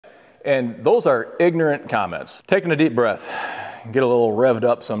And those are ignorant comments. Taking a deep breath, get a little revved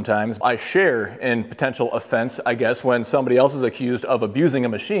up sometimes. I share in potential offense, I guess, when somebody else is accused of abusing a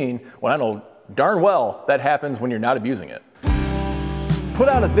machine, when I know darn well that happens when you're not abusing it. Put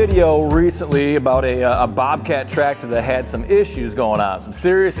out a video recently about a Bobcat tractor that had some issues going on, some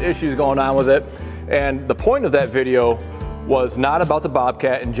serious issues going on with it. And the point of that video was not about the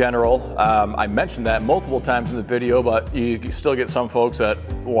Bobcat in general. I mentioned that multiple times in the video, but you still get some folks that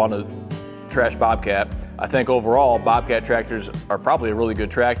want to trash Bobcat. I think overall, Bobcat tractors are probably a really good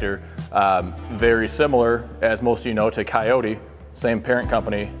tractor. Very similar, as most of you know, to Coyote, same parent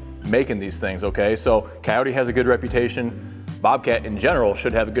company making these things, okay? So Coyote has a good reputation. Bobcat in general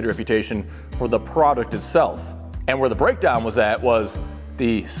should have a good reputation for the product itself. And where the breakdown was at was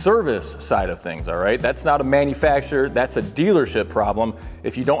the service side of things, all right? That's not a manufacturer, that's a dealership problem.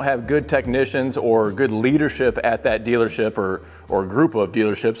 If you don't have good technicians or good leadership at that dealership or group of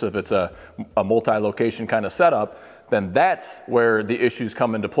dealerships, if it's a multi-location kind of setup, then that's where the issues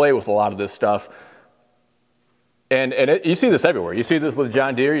come into play with a lot of this stuff. And you see this everywhere. You see this with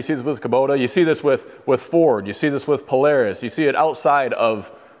John Deere, you see this with Kubota, you see this with Ford, you see this with Polaris, you see it outside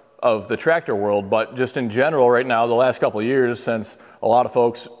of the tractor world, but just in general right now, the last couple of years, since a lot of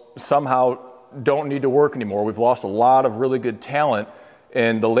folks somehow don't need to work anymore, we've lost a lot of really good talent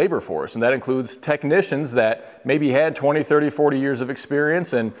in the labor force, and that includes technicians that maybe had 20, 30, 40 years of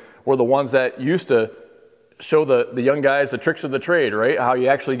experience and were the ones that used to show the young guys the tricks of the trade, right? How you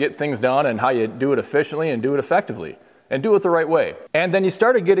actually get things done and how you do it efficiently and do it effectively and do it the right way. And then you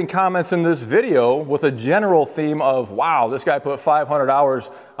started getting comments in this video with a general theme of, wow, this guy put 500 hours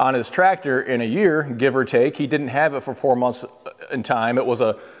on his tractor in a year, give or take. He didn't have it for 4 months in time. It was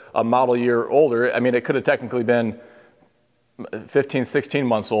a model year older. I mean, it could have technically been 15, 16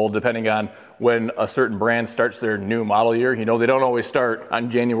 months old, depending on when a certain brand starts their new model year. You know, they don't always start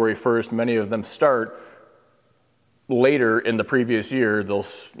on January 1st. Many of them start later in the previous year. They'll,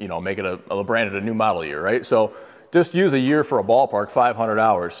 you know, make it a branded a new model year, right? So just use a year for a ballpark, 500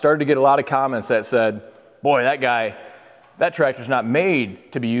 hours. Started to get a lot of comments that said, boy, that tractor's not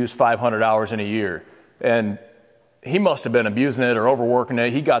made to be used 500 hours in a year. And he must have been abusing it or overworking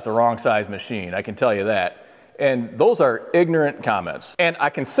it. He got the wrong size machine, I can tell you that. And those are ignorant comments. And I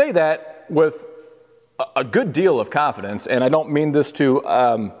can say that with a good deal of confidence, and I don't mean this to,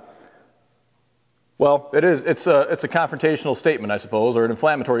 well, it's a confrontational statement, I suppose, or an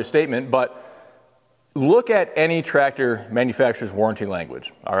inflammatory statement, but look at any tractor manufacturer's warranty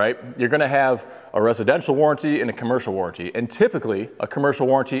language, all right? You're gonna have a residential warranty and a commercial warranty, and typically a commercial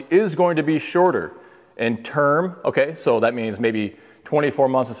warranty is going to be shorter in term, okay? So that means maybe 24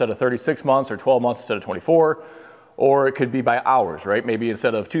 months instead of 36 months, or 12 months instead of 24, or it could be by hours, right? Maybe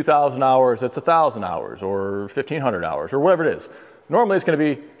instead of 2,000 hours, it's 1,000 hours, or 1,500 hours, or whatever it is. Normally it's gonna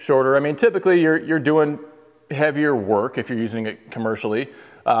be shorter. I mean, typically you're doing heavier work if you're using it commercially.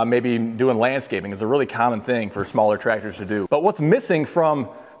 Maybe doing landscaping is a really common thing for smaller tractors to do. But what's missing from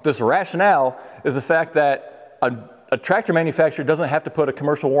this rationale is the fact that a tractor manufacturer doesn't have to put a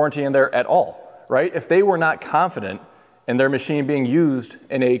commercial warranty in there at all, right? If they were not confident in their machine being used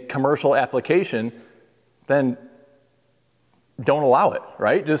in a commercial application, then don't allow it,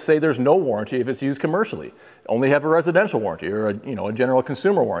 right? Just say there's no warranty if it's used commercially. Only have a residential warranty or a general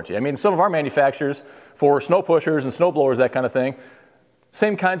consumer warranty. I mean, some of our manufacturers for snow pushers and snow blowers, that kind of thing,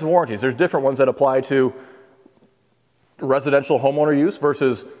 same kinds of warranties. There's different ones that apply to residential homeowner use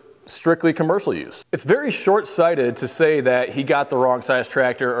versus strictly commercial use. It's very short-sighted to say that he got the wrong size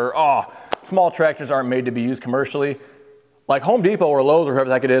tractor or, oh, small tractors aren't made to be used commercially. Like Home Depot or Lowe's or whoever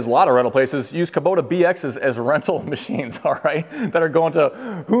the heck it is, a lot of rental places use Kubota BXs as rental machines, all right? That are going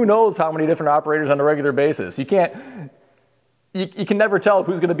to who knows how many different operators on a regular basis. You can never tell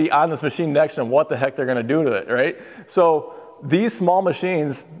who's gonna be on this machine next and what the heck they're gonna do to it, right? So these small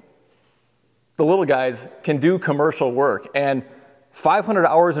machines, the little guys, can do commercial work. And 500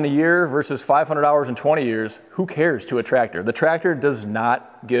 hours in a year versus 500 hours in 20 years, who cares to a tractor? The tractor does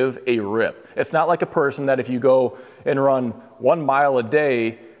not give a rip. It's not like a person that if you go and run 1 mile a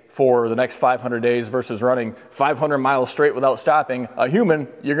day for the next 500 days versus running 500 miles straight without stopping, a human,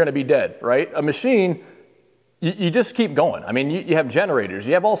 you're gonna be dead, right? A machine, you just keep going. I mean, you have generators,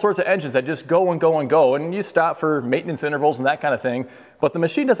 you have all sorts of engines that just go and go and go, and you stop for maintenance intervals and that kind of thing, but the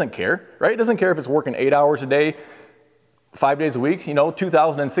machine doesn't care, right? It doesn't care if it's working 8 hours a day, 5 days a week,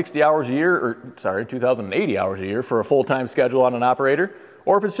 2,060 hours a year, or sorry, 2,080 hours a year for a full-time schedule on an operator,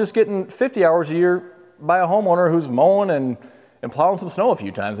 or if it's just getting 50 hours a year by a homeowner who's mowing and plowing some snow a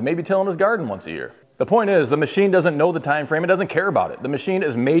few times and maybe tilling his garden once a year. The point is, the machine doesn't know the time frame, it doesn't care about it. The machine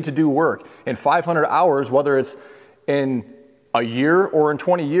is made to do work. In 500 hours, whether it's in a year or in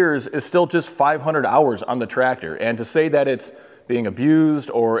 20 years is still just 500 hours on the tractor. And to say that it's being abused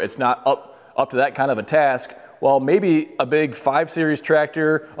or it's not up to that kind of a task, well, maybe a big 5 Series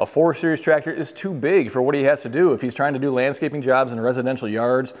tractor, a 4 Series tractor is too big for what he has to do. If he's trying to do landscaping jobs in residential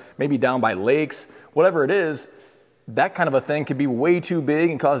yards, maybe down by lakes, whatever it is, that kind of a thing could be way too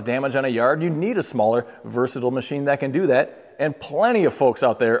big and cause damage on a yard. You need a smaller, versatile machine that can do that. And plenty of folks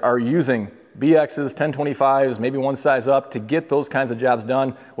out there are using BXs, 1025s, maybe one size up to get those kinds of jobs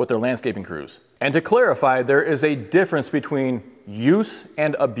done with their landscaping crews. And to clarify, there is a difference between use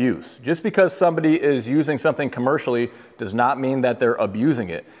and abuse. Just because somebody is using something commercially does not mean that they're abusing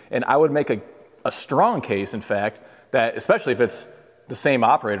it. And I would make a strong case, in fact, that especially if it's the same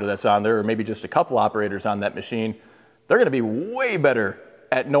operator that's on there, or maybe just a couple operators on that machine, they're going to be way better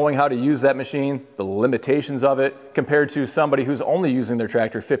at knowing how to use that machine, the limitations of it, compared to somebody who's only using their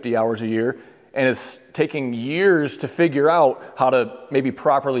tractor 50 hours a year and is taking years to figure out how to maybe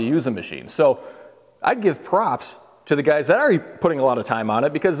properly use a machine. So I'd give props to the guys that are putting a lot of time on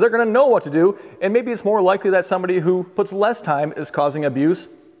it, because they're going to know what to do, and maybe it's more likely that somebody who puts less time is causing abuse,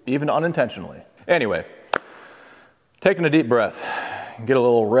 even unintentionally. Anyway, taking a deep breath. Get a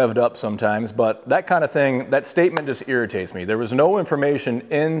little revved up sometimes, but that kind of thing, that statement just irritates me. There was no information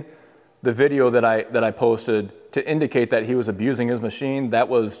in the video that I posted to indicate that he was abusing his machine. That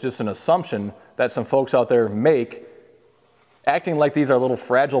was just an assumption that some folks out there make, acting like these are little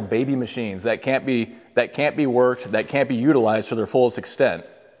fragile baby machines that can't be worked, that can't be utilized to their fullest extent.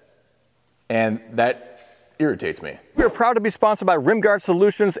 And that irritates me. We are proud to be sponsored by RimGuard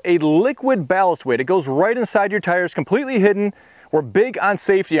Solutions, a liquid ballast weight. It goes right inside your tires, completely hidden. We're big on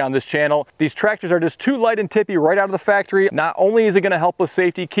safety on this channel. These tractors are just too light and tippy right out of the factory. Not only is it going to help with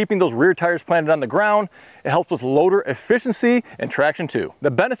safety, keeping those rear tires planted on the ground, it helps with loader efficiency and traction too.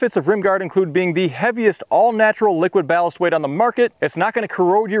 The benefits of RimGuard include being the heaviest all-natural liquid ballast weight on the market. It's not going to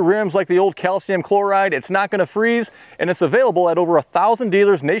corrode your rims like the old calcium chloride. It's not going to freeze, and it's available at over 1,000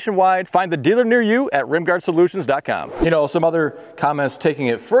 dealers nationwide. Find the dealer near you at rimguardsolutions.com. You know, some other comments taking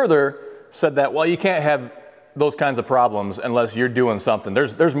it further said that, well, you can't have those kinds of problems unless you're doing something.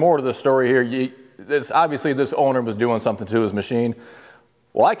 There's more to the story here. It's obviously this owner was doing something to his machine.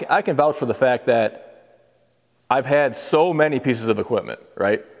 Well, I can vouch for the fact that I've had so many pieces of equipment,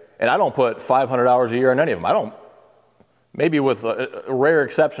 right? And I don't put 500 hours a year on any of them. Maybe with a rare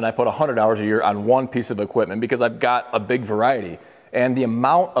exception, I put 100 hours a year on one piece of equipment because I've got a big variety. And the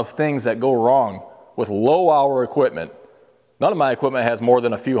amount of things that go wrong with low hour equipment, none of my equipment has more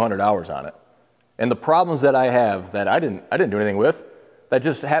than a few hundred hours on it. And the problems that I have that I didn't do anything with, that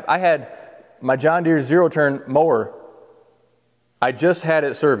just I had my John Deere zero-turn mower. I just had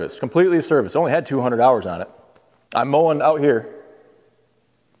it serviced, completely serviced. Only had 200 hours on it. I'm mowing out here.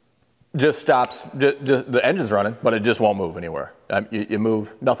 Just stops. Just the engine's running, but it just won't move anywhere. You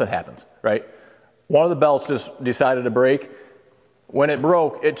move, nothing happens, right? One of the belts just decided to break. When it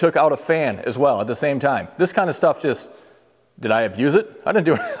broke, it took out a fan as well at the same time. This kind of stuff just. Did I abuse it? I didn't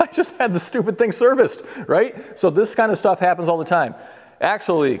do it. I just had the stupid thing serviced, right? So this kind of stuff happens all the time.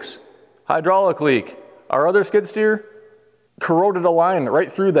 Axle leaks, hydraulic leak. Our other skid steer corroded a line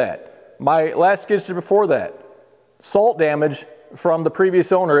right through that. My last skid steer before that, salt damage from the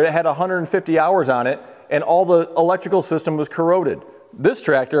previous owner. It had 150 hours on it, and all the electrical system was corroded. This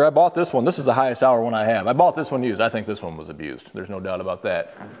tractor, I bought this one. This is the highest hour one I have. I bought this one used. I think this one was abused. There's no doubt about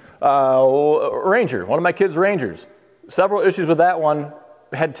that. Ranger, one of my kids' Rangers. Several issues with that one,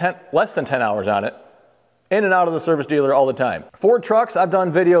 had less than 10 hours on it, in and out of the service dealer all the time. Ford trucks, I've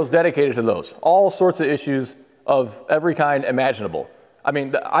done videos dedicated to those. All sorts of issues of every kind imaginable. I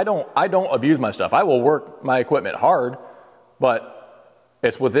mean, I don't abuse my stuff. I will work my equipment hard, but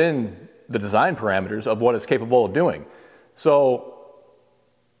it's within the design parameters of what it's capable of doing. So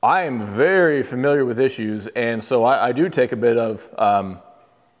I am very familiar with issues, and so I do take a bit of,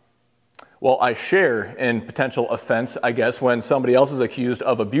 well, I share in potential offense, I guess, when somebody else is accused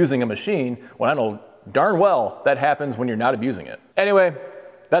of abusing a machine, when I know darn well that happens when you're not abusing it. Anyway,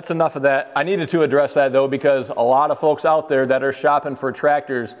 that's enough of that. I needed to address that, though, because a lot of folks out there that are shopping for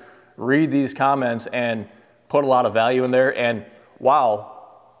tractors read these comments and put a lot of value in there. And wow,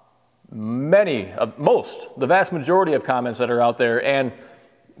 the vast majority of comments that are out there and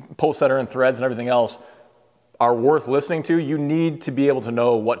posts that are in threads and everything else are worth listening to. You need to be able to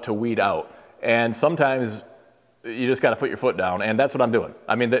know what to weed out. And sometimes you just got to put your foot down, and that's what I'm doing.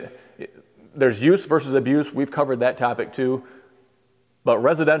 I mean, there's use versus abuse. We've covered that topic too. But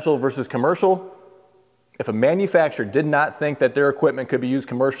residential versus commercial, if a manufacturer did not think that their equipment could be used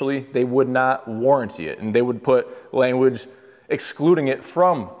commercially, they would not warranty it. And they would put language excluding it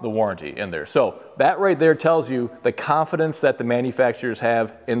from the warranty in there. So that right there tells you the confidence that the manufacturers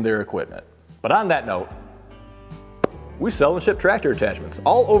have in their equipment. But on that note, we sell and ship tractor attachments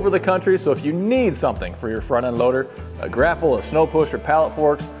all over the country, so if you need something for your front end loader, a grapple, a snow push, or pallet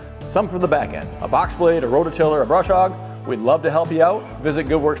forks, some for the back end, a box blade, a rototiller, a brush hog, we'd love to help you out. Visit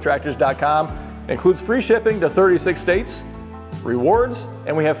goodworkstractors.com. Includes free shipping to 36 states, rewards,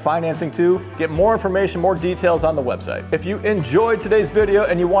 and we have financing too. Get more information, more details on the website. If you enjoyed today's video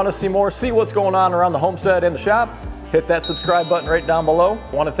and you want to see more, see what's going on around the homestead and the shop, hit that subscribe button right down below.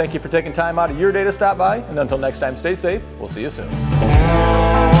 I want to thank you for taking time out of your day to stop by, and until next time, stay safe. We'll see you soon.